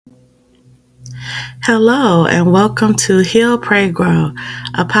Hello, and welcome to Heal, Pray, Grow,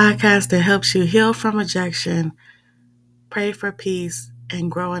 a podcast that helps you heal from rejection, pray for peace,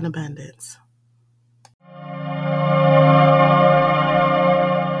 and grow in abundance.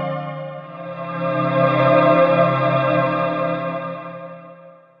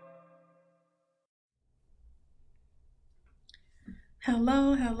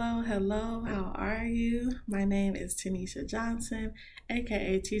 Hello, hello, hello. How are you? My name is Tanisha Johnson,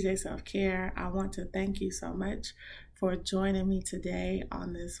 aka TJ Self Care. I want to thank you so much for joining me today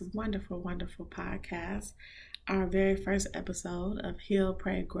on this wonderful, wonderful podcast, our very first episode of Heal,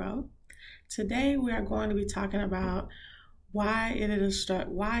 Pray, Grow. Today we are going to be talking about why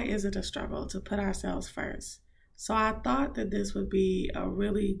is it a struggle to put ourselves first. So I thought that this would be a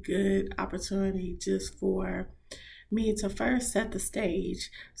really good opportunity just for me to first set the stage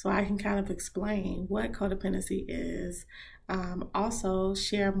so I can kind of explain what codependency is. Also,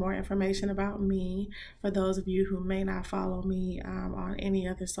 share more information about me for those of you who may not follow me on any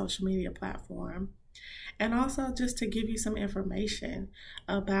other social media platform. And also just to give you some information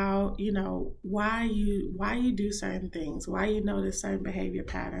about, why you do certain things, why you notice certain behavior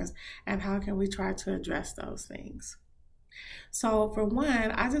patterns, and how can we try to address those things. So, for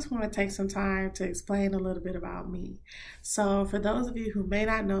one, I just want to take some time to explain a little bit about me. So, for those of you who may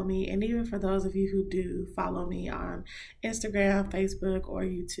not know me, and even for those of you who do follow me on Instagram, Facebook, or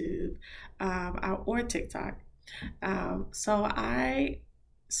YouTube, or TikTok. So, I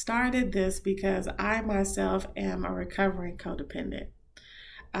started this because I myself am a recovering codependent.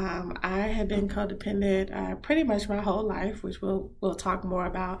 I have been codependent pretty much my whole life, which we'll talk more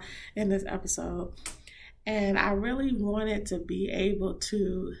about in this episode. And I really wanted to be able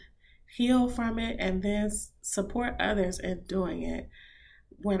to heal from it and then support others in doing it.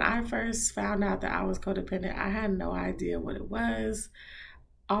 When I first found out that I was codependent, I had no idea what it was.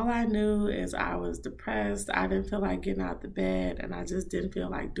 All I knew is I was depressed. I didn't feel like getting out of bed, and I just didn't feel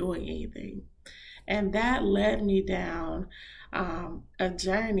like doing anything. And that led me down a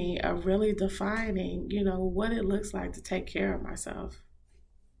journey of really defining, what it looks like to take care of myself.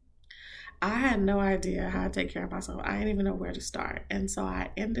 I had no idea how to take care of myself. I didn't even know where to start. And so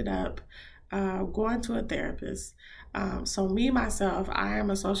I ended up going to a therapist. So me, myself, I am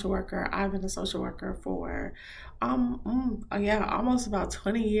a social worker. I've been a social worker for, almost about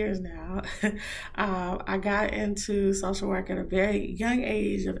 20 years now. I got into social work at a very young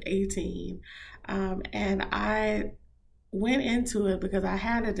age of 18. And I went into it because I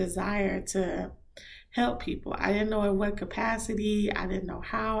had a desire to help people. I didn't know in what capacity, I didn't know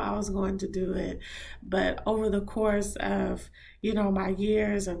how I was going to do it. But over the course of, my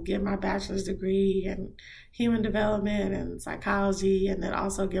years of getting my bachelor's degree in human development and psychology, and then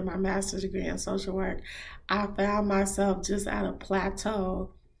also get my master's degree in social work, I found myself just at a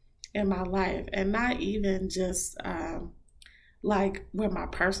plateau in my life, and not even just like with my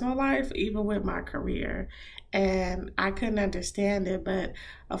personal life, even with my career. And I couldn't understand it. But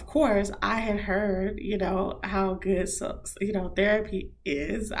of course, I had heard, how good, therapy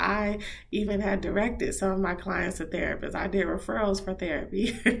is. I even had directed some of my clients to therapists. I did referrals for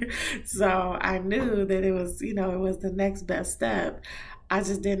therapy. So I knew that it was, it was the next best step. I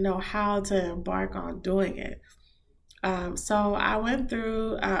just didn't know how to embark on doing it. So I went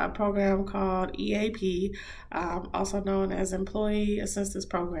through a program called EAP, also known as Employee Assistance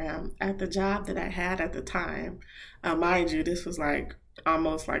Program, at the job that I had at the time. Mind you, this was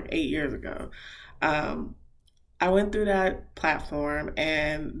almost 8 years ago. I went through that platform,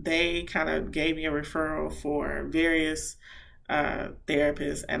 and they kind of gave me a referral for various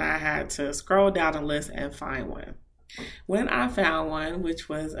therapists, and I had to scroll down the list and find one. When I found one, which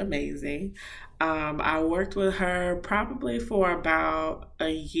was amazing, I worked with her probably for about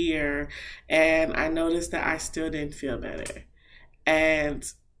a year, and I noticed that I still didn't feel better. And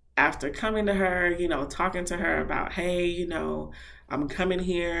after coming to her, talking to her about, hey, I'm coming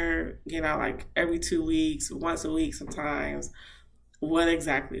here, every 2 weeks, once a week sometimes, what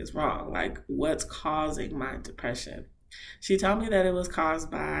exactly is wrong? What's causing my depression? She told me that it was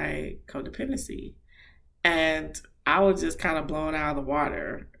caused by codependency. And I was just kind of blown out of the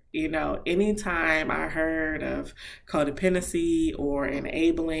water. Anytime I heard of codependency or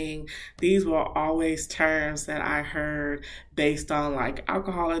enabling, these were always terms that I heard based on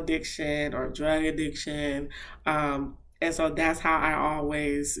alcohol addiction or drug addiction. And so that's how I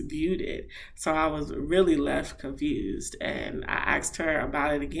always viewed it. So I was really left confused. And I asked her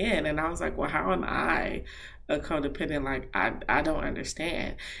about it again. And I was like, well, how am I a codependent? I don't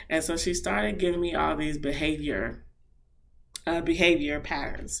understand. And so she started giving me all these behavior behavior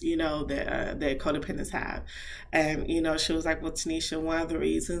patterns, that codependents have. And, she was like, well, Tanisha, one of the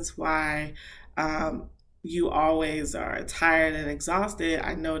reasons why um, you always are tired and exhausted,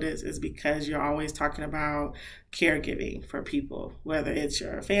 I notice, is because you're always talking about caregiving for people, whether it's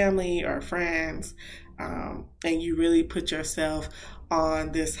your family or friends. And you really put yourself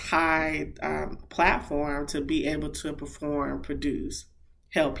on this high platform to be able to perform, produce,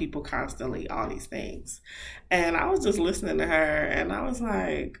 help people constantly, all these things. And I was just listening to her and I was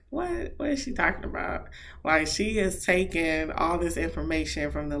like, what is she talking about? Like, she has taken all this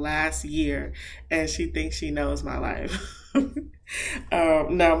information from the last year and she thinks she knows my life.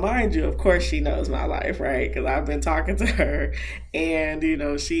 Now, mind you, of course she knows my life, right? Because I've been talking to her, and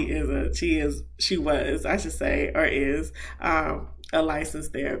she was, I should say, or is a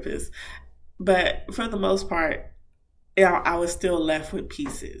licensed therapist. But for the most part, I was still left with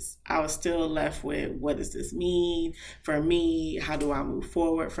pieces. I was still left with, what does this mean for me? How do I move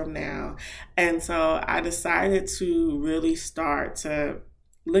forward from now? And so I decided to really start to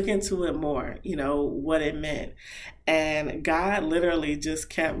look into it more, what it meant. And God literally just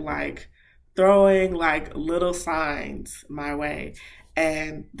kept like throwing like little signs my way.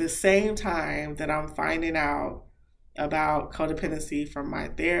 And the same time that I'm finding out about codependency from my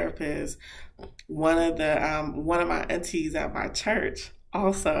therapist, one of my aunties at my church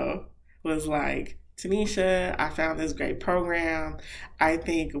also was like, Tanisha, I found this great program. I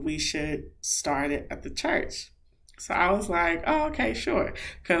think we should start it at the church. So I was like, oh, okay, sure.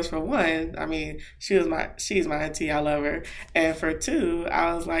 Because for one, I mean, she's my auntie, I love her. And for two,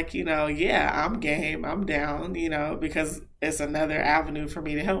 I was like, yeah, I'm game, I'm down, because it's another avenue for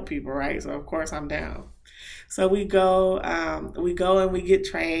me to help people, right? So of course I'm down. So we go and we get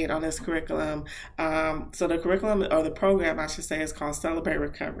trained on this curriculum. So the curriculum, or the program, I should say, is called Celebrate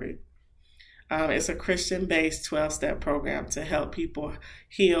Recovery. It's a Christian-based 12-step program to help people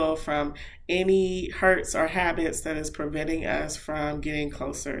heal from any hurts or habits that is preventing us from getting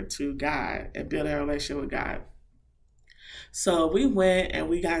closer to God and building a relationship with God. So we went and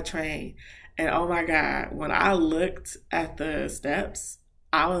we got trained. And oh my God, when I looked at the steps,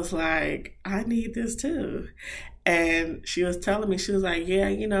 I was like, I need this too. And she was telling me, she was like, yeah,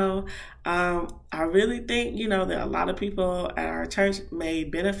 I really think, that a lot of people at our church may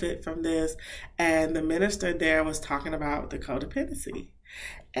benefit from this. And the minister there was talking about the codependency.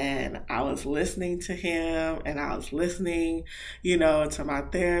 And I was listening to him and I was listening, to my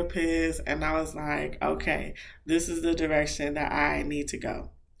therapist. And I was like, okay, this is the direction that I need to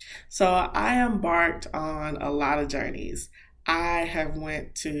go. So I embarked on a lot of journeys. I have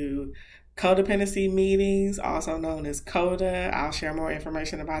went to codependency meetings, also known as CODA. I'll share more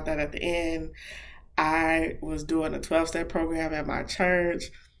information about that at the end. I was doing a 12-step program at my church.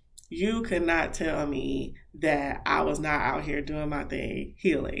 You could not tell me that I was not out here doing my thing,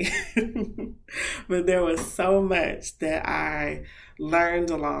 healing. But there was so much that I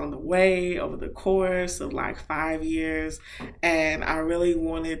learned along the way over the course of like 5 years. And I really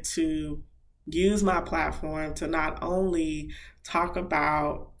wanted to use my platform to not only talk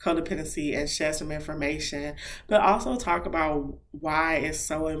about codependency and share some information, but also talk about why it's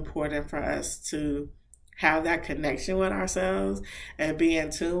so important for us to have that connection with ourselves and be in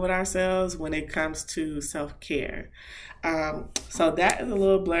tune with ourselves when it comes to self-care. So that is a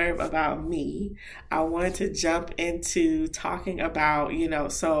little blurb about me. I wanted to jump into talking about,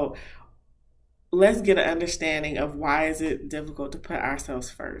 so let's get an understanding of why is it difficult to put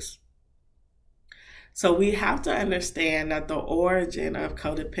ourselves first. So we have to understand that the origin of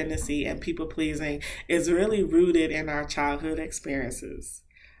codependency and people-pleasing is really rooted in our childhood experiences.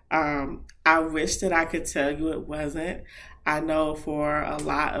 I wish that I could tell you it wasn't. I know for a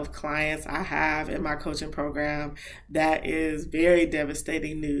lot of clients I have in my coaching program, that is very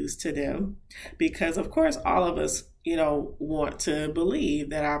devastating news to them because, of course, all of us, want to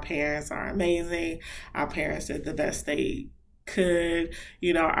believe that our parents are amazing. Our parents did the best they could,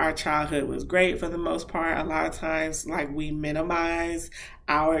 our childhood was great for the most part. A lot of times, like, we minimize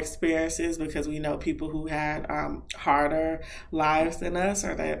our experiences because we know people who had harder lives than us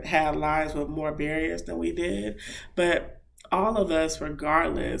or that had lives with more barriers than we did. But all of us,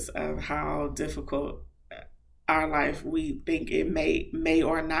 regardless of how difficult our life we think it may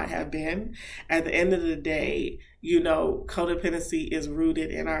or not have been, at the end of the day, codependency is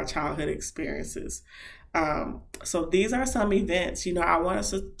rooted in our childhood experiences. So these are some events, I want us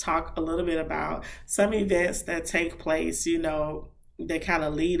to talk a little bit about some events that take place, that kind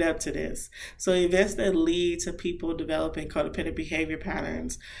of lead up to this. So events that lead to people developing codependent behavior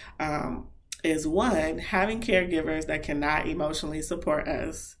patterns, is one, having caregivers that cannot emotionally support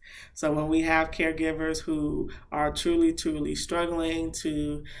us. So when we have caregivers who are truly, truly struggling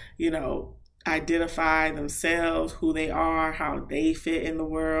to, you know, identify themselves, who they are, how they fit in the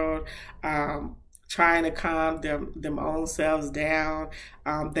world, trying to calm them own selves down,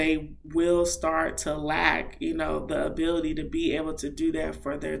 they will start to lack, the ability to be able to do that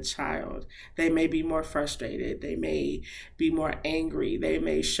for their child. They may be more frustrated. They may be more angry. They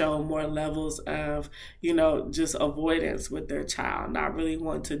may show more levels of, just avoidance with their child, not really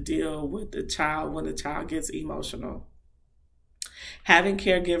want to deal with the child when the child gets emotional. Having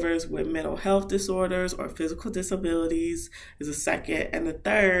caregivers with mental health disorders or physical disabilities is a second. And the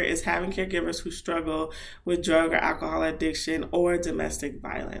third is having caregivers who struggle with drug or alcohol addiction or domestic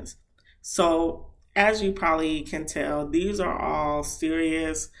violence. So, as you probably can tell, these are all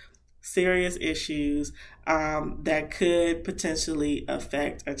serious issues that could potentially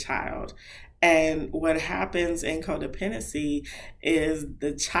affect a child. And what happens in codependency is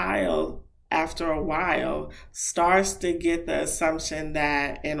the child, after a while, starts to get the assumption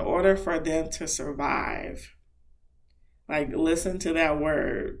that in order for them to survive, like, listen to that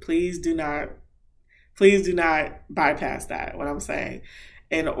word, please do not bypass that, what I'm saying.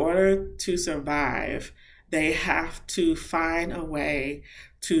 In order to survive, they have to find a way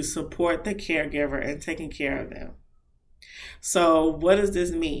to support the caregiver and taking care of them. So what does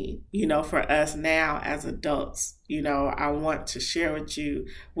this mean, for us now as adults? I want to share with you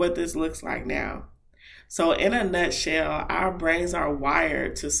what this looks like now. So in a nutshell, our brains are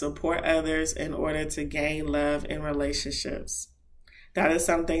wired to support others in order to gain love in relationships. That is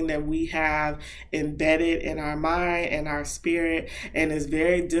something that we have embedded in our mind and our spirit, and it's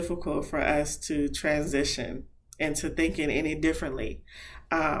very difficult for us to transition into thinking any differently.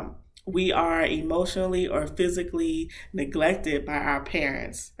 We are emotionally or physically neglected by our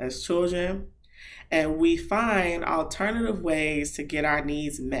parents as children, and we find alternative ways to get our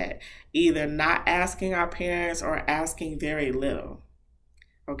needs met, either not asking our parents or asking very little.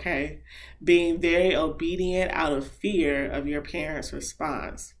 Okay? Being very obedient out of fear of your parents'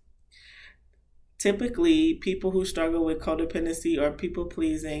 response. Typically, people who struggle with codependency or people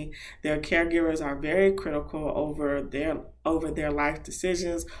pleasing, their caregivers are very critical over their life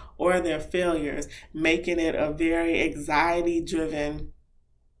decisions or their failures, making it a very anxiety-driven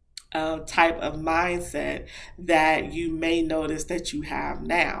type of mindset that you may notice that you have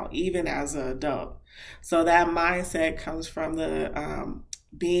now, even as an adult. So that mindset comes from the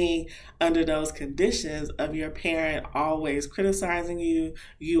being under those conditions of your parent always criticizing you,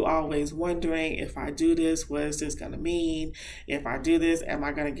 you always wondering, if I do this, what is this going to mean? If I do this, am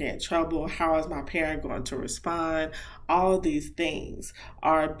I going to get in trouble? How is my parent going to respond? All of these things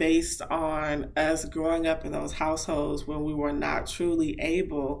are based on us growing up in those households when we were not truly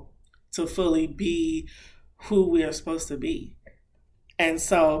able to fully be who we are supposed to be. And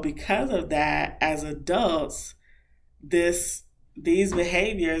so because of that, as adults, these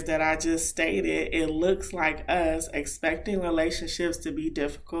behaviors that I just stated, it looks like us expecting relationships to be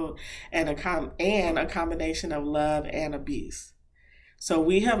difficult and a combination of love and abuse. So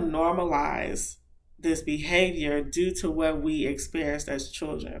we have normalized this behavior due to what we experienced as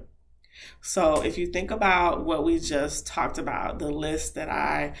children. So if you think about what we just talked about, the list that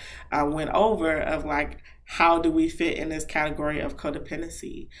I went over of like, how do we fit in this category of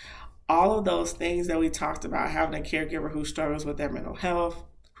codependency? All of those things that we talked about, having a caregiver who struggles with their mental health,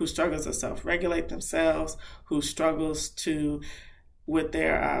 who struggles to self-regulate themselves, who struggles with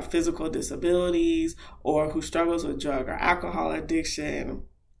their physical disabilities, or who struggles with drug or alcohol addiction,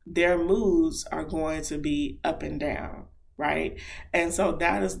 their moods are going to be up and down, right? And so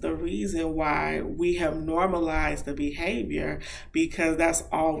that is the reason why we have normalized the behavior, because that's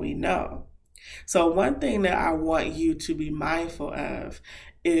all we know. So one thing that I want you to be mindful of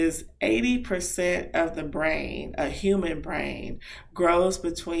is 80% of the brain, a human brain, grows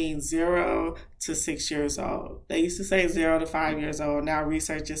between 0 to 6 years old. They used to say 0 to 5 years old. Now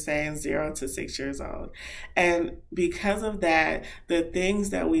research is saying 0 to 6 years old. And because of that, the things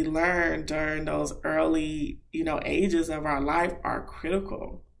that we learn during those early, ages of our life are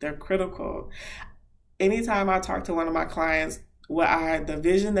critical. They're critical. Anytime I talk to one of my clients, the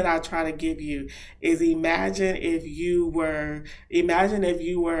vision that I try to give you is imagine if you were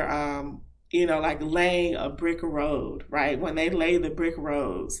like laying a brick road, right? When they lay the brick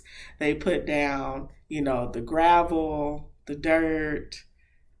roads, they put down, the gravel, the dirt,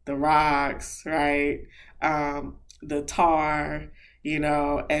 the rocks, right? The tar,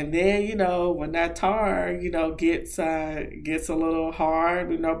 and then, when that tar, gets a little hard,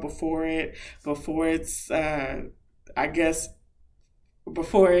 before it's,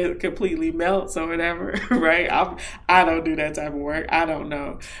 before it completely melts or whatever, right? I don't do that type of work. I don't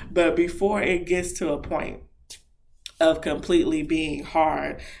know. But before it gets to a point of completely being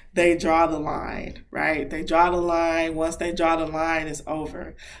hard, they draw the line, right? They draw the line. Once they draw the line, it's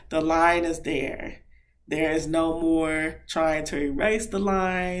over. The line is there. There is no more trying to erase the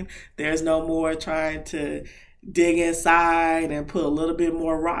line. There's no more trying to dig inside and put a little bit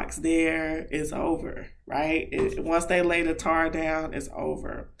more rocks there. It's over, right? Once they lay the tar down, it's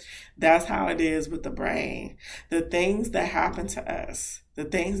over. That's how it is with the brain. The things that happen to us, the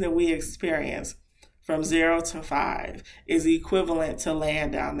things that we experience from 0 to 5 is equivalent to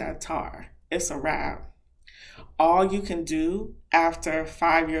laying down that tar. It's a wrap. All you can do after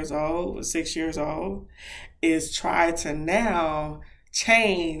 5 years old or 6 years old is try to now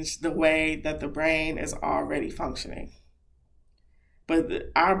change the way that the brain is already functioning.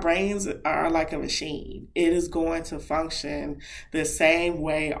 But our brains are like a machine. It is going to function the same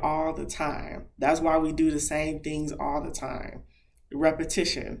way all the time. That's why we do the same things all the time.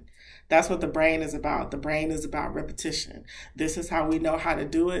 Repetition. That's what the brain is about. The brain is about repetition. This is how we know how to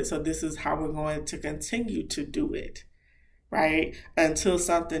do it, so this is how we're going to continue to do it, right? Until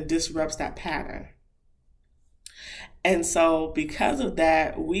something disrupts that pattern. And so because of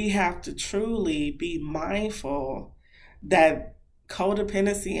that, we have to truly be mindful that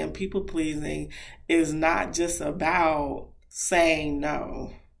codependency and people pleasing is not just about saying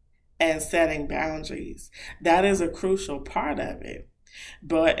no and setting boundaries. That is a crucial part of it.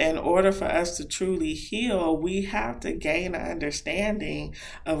 But in order for us to truly heal, we have to gain an understanding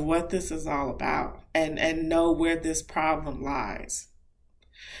of what this is all about and know where this problem lies.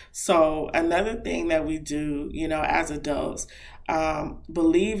 So another thing that we do, as adults,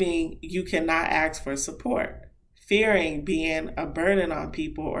 believing you cannot ask for support, fearing being a burden on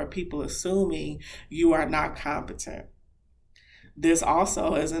people or people assuming you are not competent. This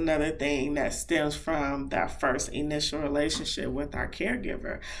also is another thing that stems from that first initial relationship with our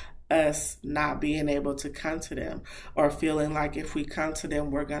caregiver, us not being able to come to them or feeling like if we come to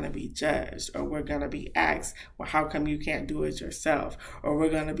them, we're going to be judged or we're going to be asked, well, how come you can't do it yourself? Or we're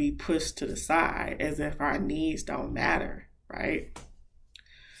going to be pushed to the side as if our needs don't matter, right?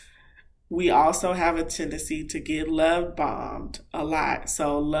 We also have a tendency to get love bombed a lot.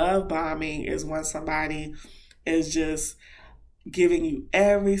 So love bombing is when somebody is just giving you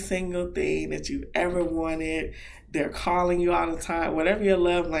every single thing that you ever wanted. They're calling you all the time, whatever your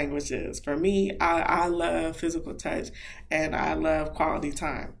love language is. For me, I love physical touch and I love quality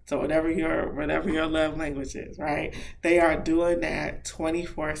time. So whatever your love language is, right? They are doing that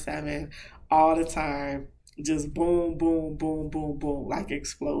 24/7 all the time. Just boom, boom, boom, boom, boom, like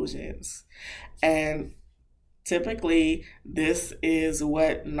explosions. And typically this is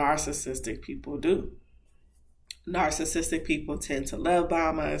what narcissistic people do. Narcissistic people tend to love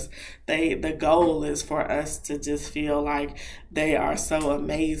bomb us. The goal is for us to just feel like they are so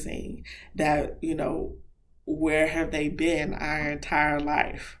amazing that, where have they been our entire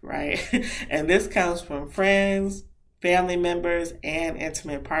life, right? And this comes from friends, family members, and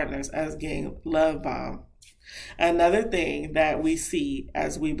intimate partners, us getting love bombed. Another thing that we see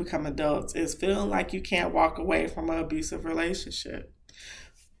as we become adults is feeling like you can't walk away from an abusive relationship.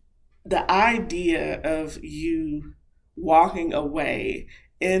 The idea of you walking away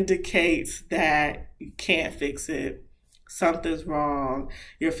indicates that you can't fix it. Something's wrong.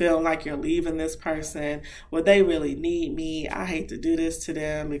 You're feeling like you're leaving this person. Well, they really need me. I hate to do this to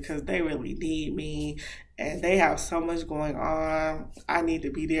them because they really need me and they have so much going on. I need to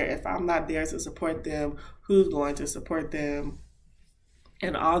be there. If I'm not there to support them, who's going to support them?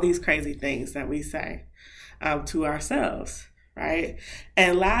 And all these crazy things that we say to ourselves. Right?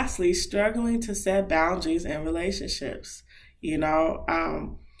 And lastly, struggling to set boundaries in relationships. Now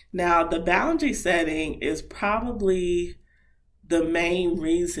the boundary setting is probably the main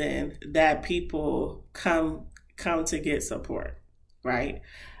reason that people come to get support, right?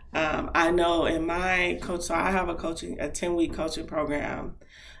 I know in my coach, so I have a 10-week coaching program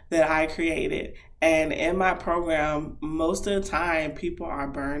that I created. And in my program, most of the time people are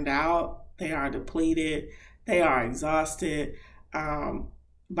burned out, they are depleted, they are exhausted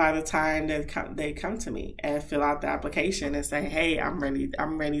by the time that they come to me and fill out the application and say, hey, I'm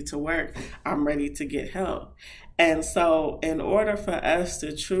ready to work. I'm ready to get help. And so in order for us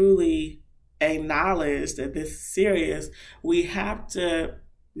to truly acknowledge that this is serious, we have to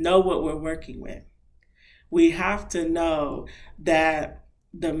know what we're working with. We have to know that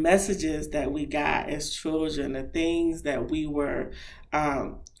the messages that we got as children, the things that we were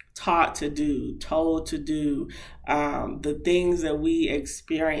taught to do, told to do, the things that we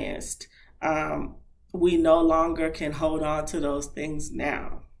experienced we no longer can hold on to those things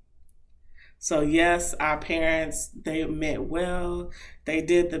now. So yes, our parents, they meant well, they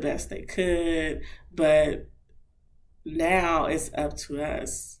did the best they could, but now it's up to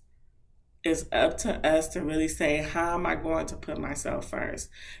us. It's up to us to really say, how am I going to put myself first?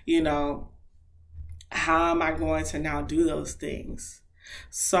 You know, how am I going to now do those things?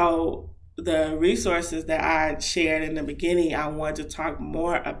 So the resources that I shared in the beginning, I wanted to talk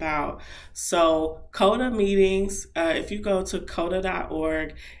more about. So CODA meetings, if you go to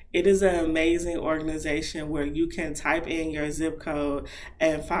coda.org, it is an amazing organization where you can type in your zip code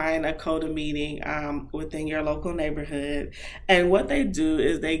and find a CODA meeting within your local neighborhood. And what they do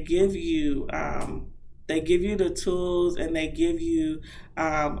is they give you the tools, and they give you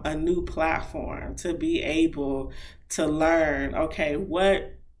a new platform to be able to learn, okay,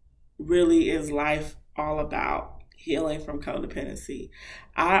 what really is life all about? Healing from codependency.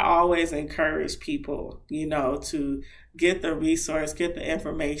 I always encourage people, to get the resource, get the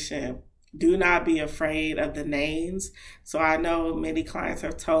information. Do not be afraid of the names. So I know many clients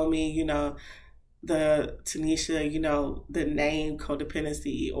have told me, the Tanisha, the name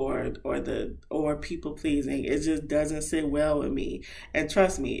codependency or people pleasing, it just doesn't sit well with me. And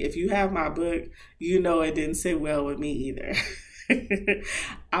trust me, if you have my book, it didn't sit well with me either.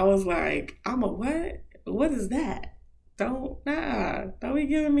 I was like, I'm a what? What is that? Don't be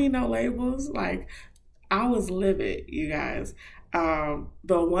giving me no labels. Like, I was livid, you guys.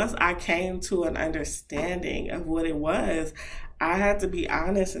 But once I came to an understanding of what it was, I had to be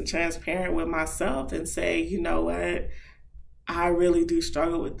honest and transparent with myself and say, you know what? I really do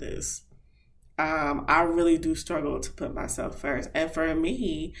struggle with this. I really do struggle to put myself first. And for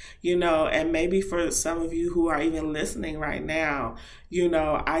me, and maybe for some of you who are even listening right now,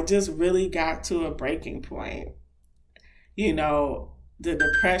 I just really got to a breaking point. The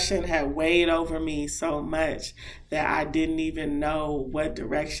depression had weighed over me so much that I didn't even know what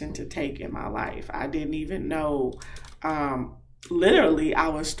direction to take in my life. I didn't even know, literally, I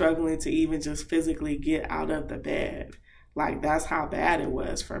was struggling to even just physically get out of the bed. Like, that's how bad it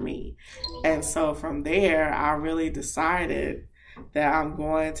was for me. And so from there, I really decided that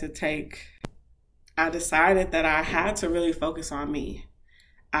I decided that I had to really focus on me.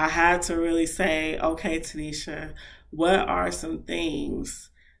 I had to really say, okay, Tanisha, what are some things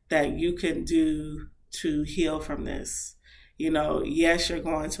that you can do to heal from this? Yes, you're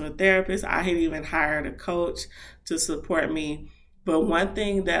going to a therapist. I had even hired a coach to support me. But one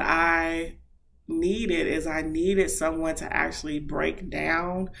thing that I needed someone to actually break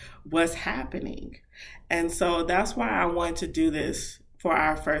down what's happening. And so that's why I wanted to do this for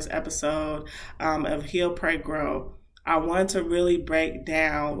our first episode of Heal, Pray, Grow. I want to really break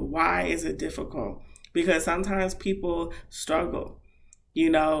down, why is it difficult? Because sometimes people struggle.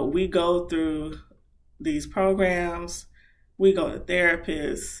 We go through these programs, we go to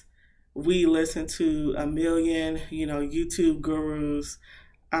therapists, we listen to a million, YouTube gurus,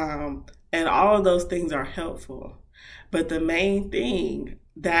 and all of those things are helpful. But the main thing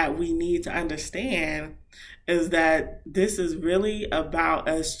that we need to understand is that this is really about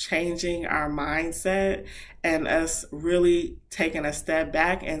us changing our mindset and us really taking a step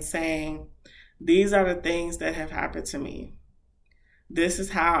back and saying, these are the things that have happened to me. This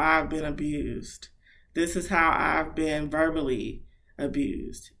is how I've been abused. This is how I've been verbally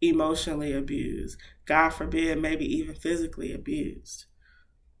abused, emotionally abused, God forbid, maybe even physically abused.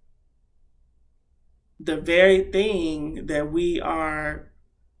 The very thing that we are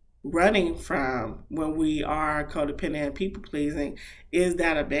running from when we are codependent and people pleasing is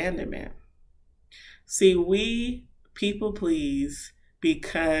that abandonment. See, we people please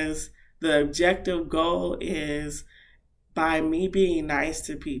because the objective goal is, by me being nice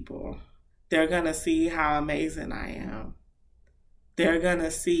to people, they're going to see how amazing I am. They're going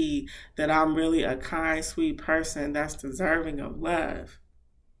to see that I'm really a kind, sweet person that's deserving of love.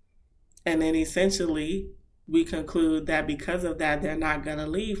 And then essentially, we conclude that because of that, they're not going to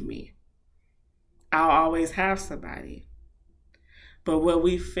leave me. I'll always have somebody. But what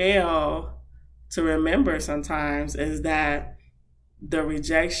we fail to remember sometimes is that the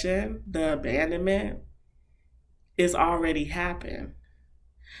rejection, the abandonment, is already happened.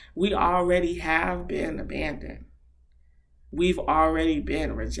 We already have been abandoned. We've already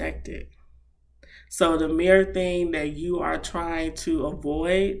been rejected. So the mere thing that you are trying to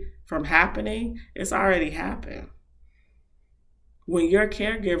avoid from happening, it's already happened. When your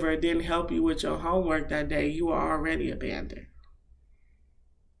caregiver didn't help you with your homework that day, you were already abandoned.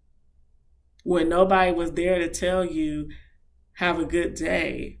 When nobody was there to tell you, have a good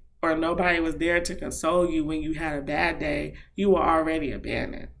day, or nobody was there to console you when you had a bad day, you were already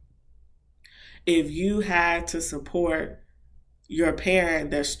abandoned. If you had to support your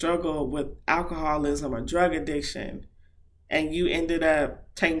parent that struggled with alcoholism or drug addiction, and you ended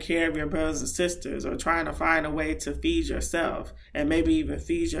up taking care of your brothers and sisters or trying to find a way to feed yourself and maybe even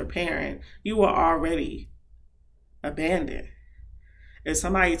feed your parent, you were already abandoned. If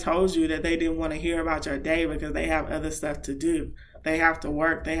somebody told you that they didn't want to hear about your day because they have other stuff to do, they have to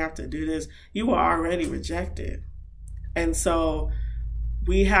work, they have to do this, you were already rejected. And so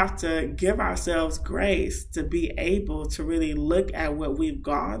we have to give ourselves grace to be able to really look at what we've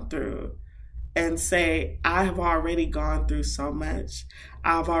gone through and say, I have already gone through so much.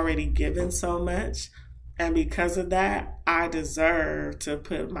 I've already given so much. And because of that, I deserve to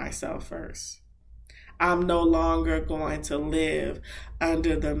put myself first. I'm no longer going to live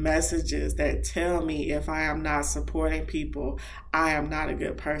under the messages that tell me if I am not supporting people, I am not a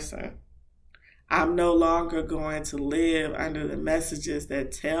good person. I'm no longer going to live under the messages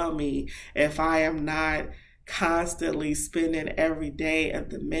that tell me if I am not constantly spending every day of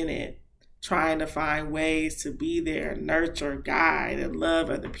the minute trying to find ways to be there, nurture, guide, and love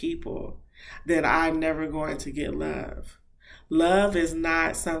other people, then I'm never going to get love. Love is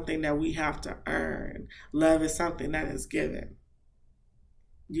not something that we have to earn. Love is something that is given.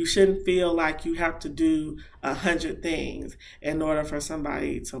 You shouldn't feel like you have to do 100 things in order for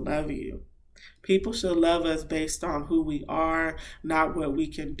somebody to love you. People should love us based on who we are, not what we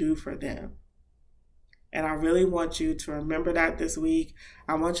can do for them. And I really want you to remember that this week.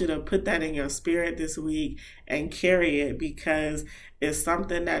 I want you to put that in your spirit this week and carry it, because it's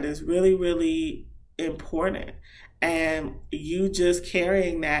something that is really, really important. And you just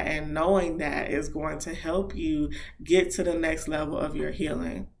carrying that and knowing that is going to help you get to the next level of your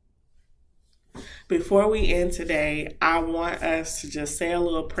healing. Before we end today, I want us to just say a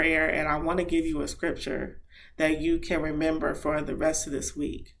little prayer, and I want to give you a scripture that you can remember for the rest of this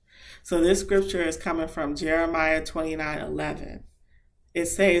week. So this scripture is coming from Jeremiah 29:11. It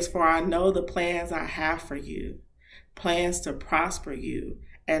says, "For I know the plans I have for you, plans to prosper you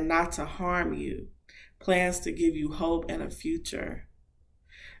and not to harm you, plans to give you hope and a future."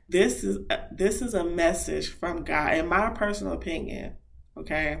 This is a message from God, in my personal opinion,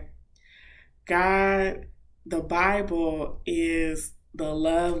 okay? God, the Bible is the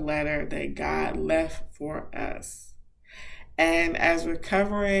love letter that God left for us. And as a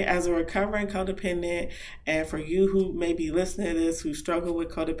recovering codependent, and for you who may be listening to this, who struggle with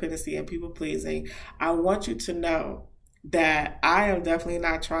codependency and people pleasing, I want you to know that I am definitely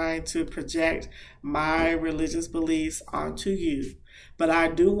not trying to project my religious beliefs onto you, but I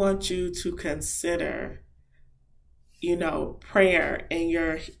do want you to consider, prayer in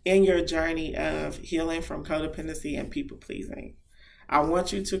your journey of healing from codependency and people pleasing. I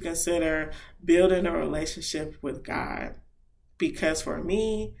want you to consider building a relationship with God. Because for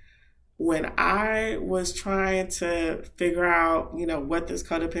me, when I was trying to figure out, what this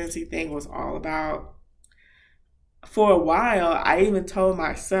codependency thing was all about, for a while, I even told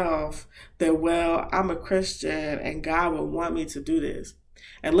myself that, well, I'm a Christian and God would want me to do this.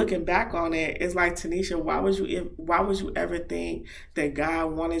 And looking back on it, it's like, Tanisha, why would you ever think that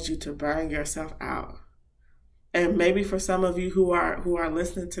God wanted you to burn yourself out? And maybe for some of you who are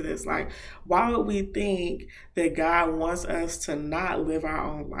listening to this, like, why would we think that God wants us to not live our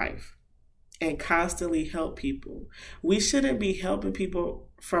own life and constantly help people? We shouldn't be helping people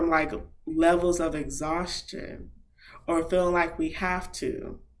from like levels of exhaustion or feeling like we have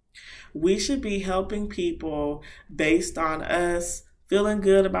to. We should be helping people based on us feeling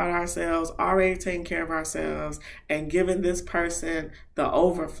good about ourselves, already taking care of ourselves, and giving this person the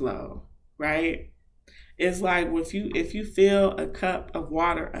overflow, right? It's like if you fill a cup of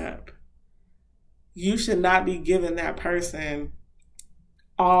water up, you should not be giving that person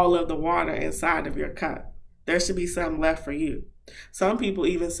all of the water inside of your cup. There should be some left for you. Some people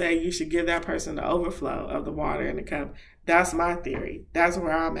even say you should give that person the overflow of the water in the cup. That's my theory. That's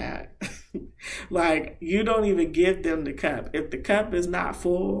where I'm at. Like, you don't even give them the cup. If the cup is not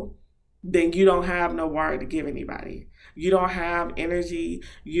full, then you don't have no water to give anybody. You don't have energy,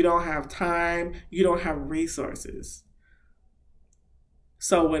 you don't have time, you don't have resources.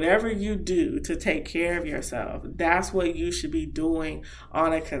 So whatever you do to take care of yourself, that's what you should be doing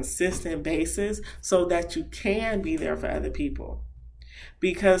on a consistent basis so that you can be there for other people.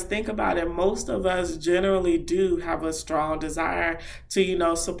 Because think about it, most of us generally do have a strong desire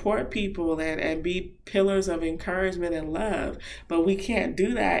to, support people and be pillars of encouragement and love. But we can't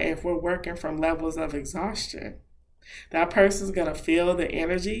do that if we're working from levels of exhaustion. That person's going to feel the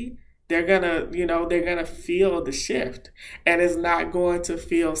energy. They're going to feel the shift, and it's not going to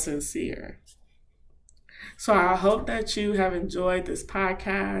feel sincere. So I hope that you have enjoyed this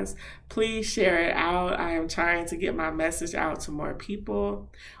podcast. Please share it out. I am trying to get my message out to more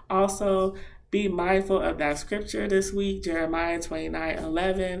people. Also, be mindful of that scripture this week, Jeremiah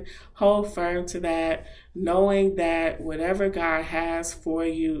 29:11. Hold firm to that, knowing that whatever God has for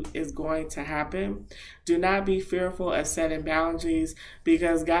you is going to happen. Do not be fearful of setting boundaries,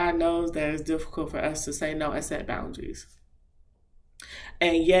 because God knows that it's difficult for us to say no and set boundaries.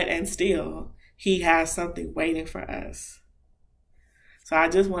 And yet and still, He has something waiting for us. So I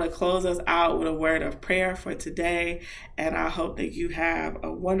just want to close us out with a word of prayer for today. And I hope that you have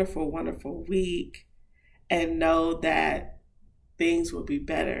a wonderful, wonderful week and know that things will be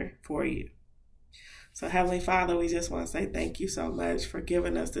better for you. So Heavenly Father, we just want to say thank you so much for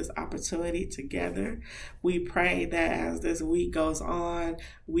giving us this opportunity together. We pray that as this week goes on,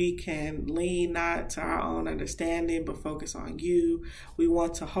 we can lean not to our own understanding, but focus on you. We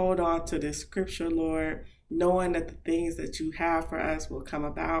want to hold on to this scripture, Lord, knowing that the things that you have for us will come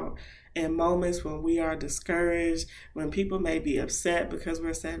about in moments when we are discouraged, when people may be upset because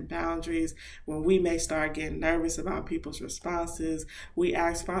we're setting boundaries, when we may start getting nervous about people's responses. We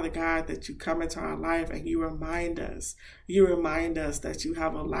ask, Father God, that you come into our life and you remind us that you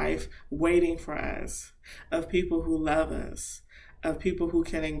have a life waiting for us, of people who love us, of people who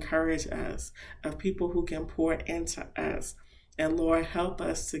can encourage us, of people who can pour into us. And Lord, help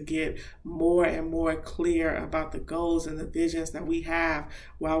us to get more and more clear about the goals and the visions that we have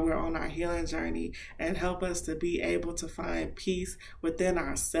while we're on our healing journey. And help us to be able to find peace within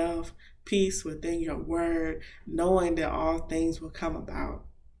ourselves, peace within your word, knowing that all things will come about.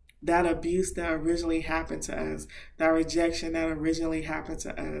 That abuse that originally happened to us, that rejection that originally happened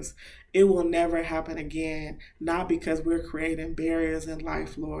to us, it will never happen again, not because we're creating barriers in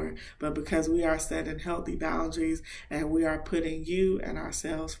life, Lord, but because we are setting healthy boundaries and we are putting you and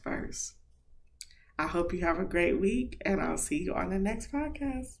ourselves first. I hope you have a great week, and I'll see you on the next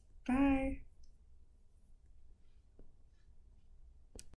podcast. Bye.